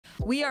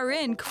We are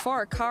in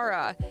Kfar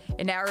Kara,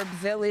 an Arab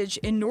village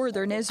in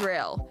northern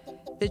Israel.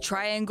 The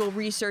Triangle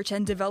Research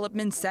and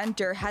Development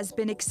Center has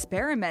been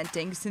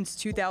experimenting since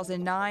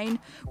 2009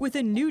 with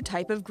a new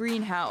type of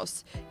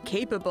greenhouse,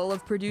 capable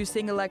of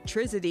producing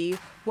electricity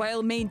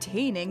while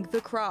maintaining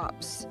the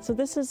crops. So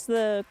this is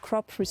the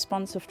crop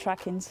responsive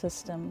tracking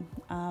system.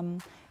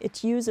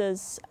 It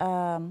uses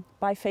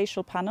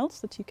bifacial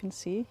panels that you can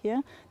see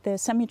here. They're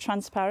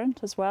semi-transparent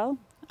as well.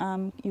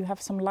 You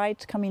have some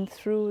light coming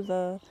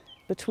through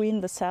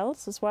between the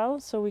cells as well,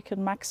 so we can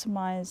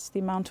maximize the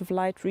amount of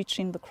light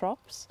reaching the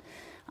crops.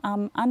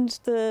 And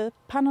the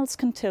panels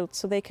can tilt,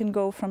 so they can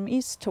go from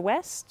east to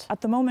west.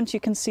 At the moment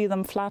you can see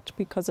them flat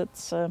because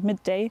it's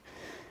midday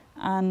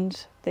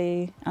and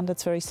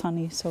it's very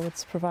sunny, so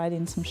it's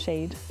providing some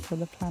shade for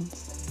the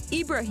plants.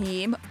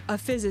 Ibrahim, a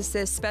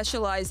physicist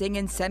specializing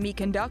in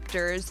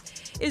semiconductors,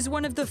 is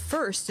one of the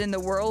first in the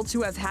world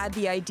to have had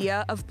the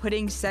idea of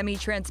putting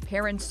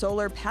semi-transparent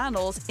solar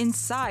panels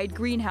inside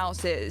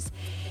greenhouses.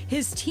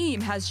 His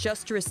team has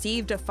just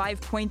received a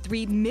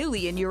 €5.3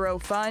 million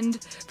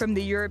fund from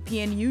the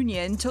European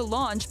Union to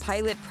launch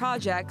pilot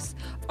projects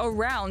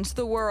around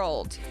the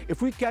world.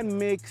 If we can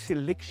make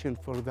selection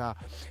for the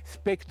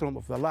spectrum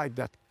of the light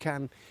that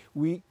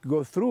we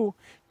go through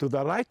to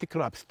the right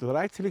crops, to the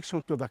right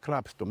selection to the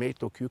crops,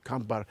 tomato,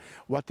 cucumber,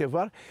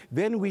 whatever,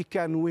 then we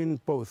can win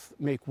both,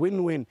 make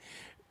win-win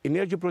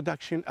energy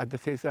production at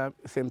the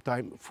same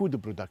time food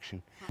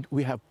production.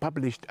 We have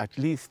published at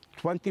least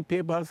 20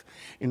 papers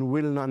in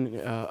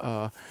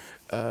well-known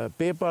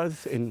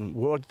papers, in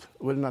world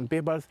well-known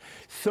papers.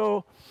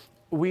 So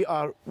we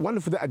are one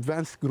of the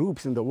advanced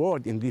groups in the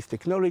world in this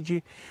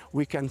technology.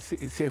 We can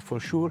say for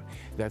sure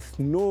there's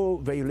no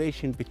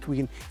violation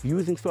between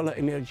using solar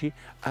energy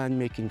and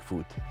making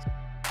food.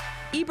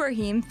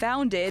 Ibrahim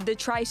founded the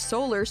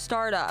Tri-Solar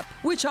startup,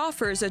 which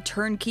offers a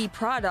turnkey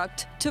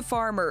product to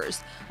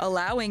farmers,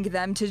 allowing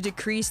them to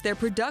decrease their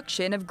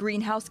production of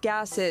greenhouse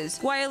gases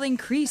while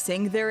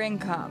increasing their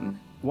income.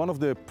 One of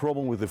the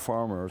problems with the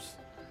farmers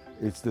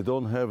is they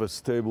don't have a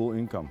stable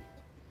income.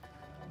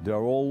 They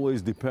are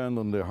always depend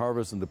on the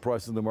harvest and the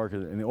price in the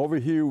market. And over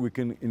here, we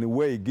can, in a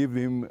way, give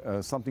him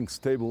something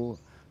stable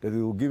that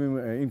will give him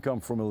an income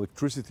from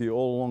electricity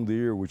all along the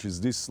year, which is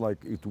this, like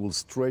it will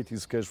straight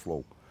his cash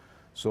flow.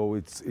 So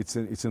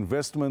it's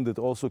investment that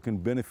also can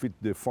benefit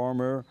the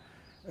farmer.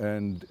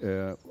 And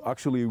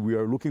actually, we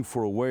are looking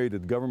for a way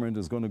that government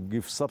is going to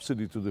give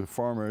subsidy to the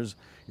farmers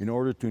in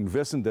order to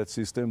invest in that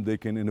system. They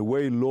can, in a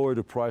way, lower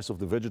the price of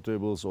the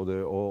vegetables or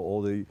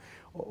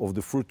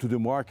the fruit to the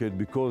market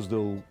because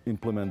they'll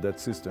implement that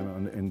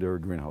system in their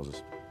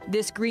greenhouses.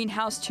 This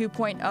Greenhouse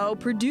 2.0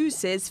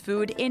 produces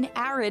food in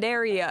arid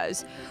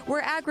areas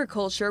where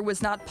agriculture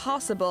was not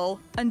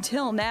possible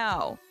until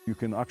now. You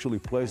can actually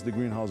place the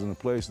greenhouse in a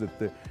place that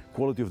the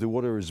quality of the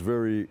water is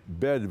very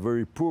bad,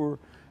 very poor.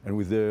 And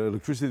with the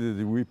electricity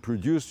that we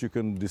produce, you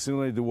can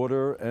desalinate the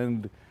water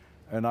and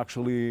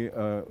actually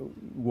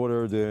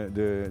water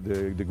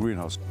the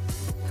greenhouse.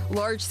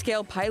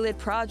 Large-scale pilot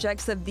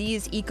projects of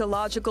these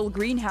ecological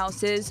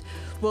greenhouses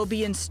will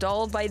be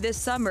installed by this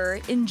summer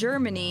in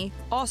Germany,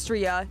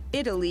 Austria,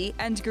 Italy,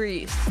 and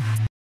Greece.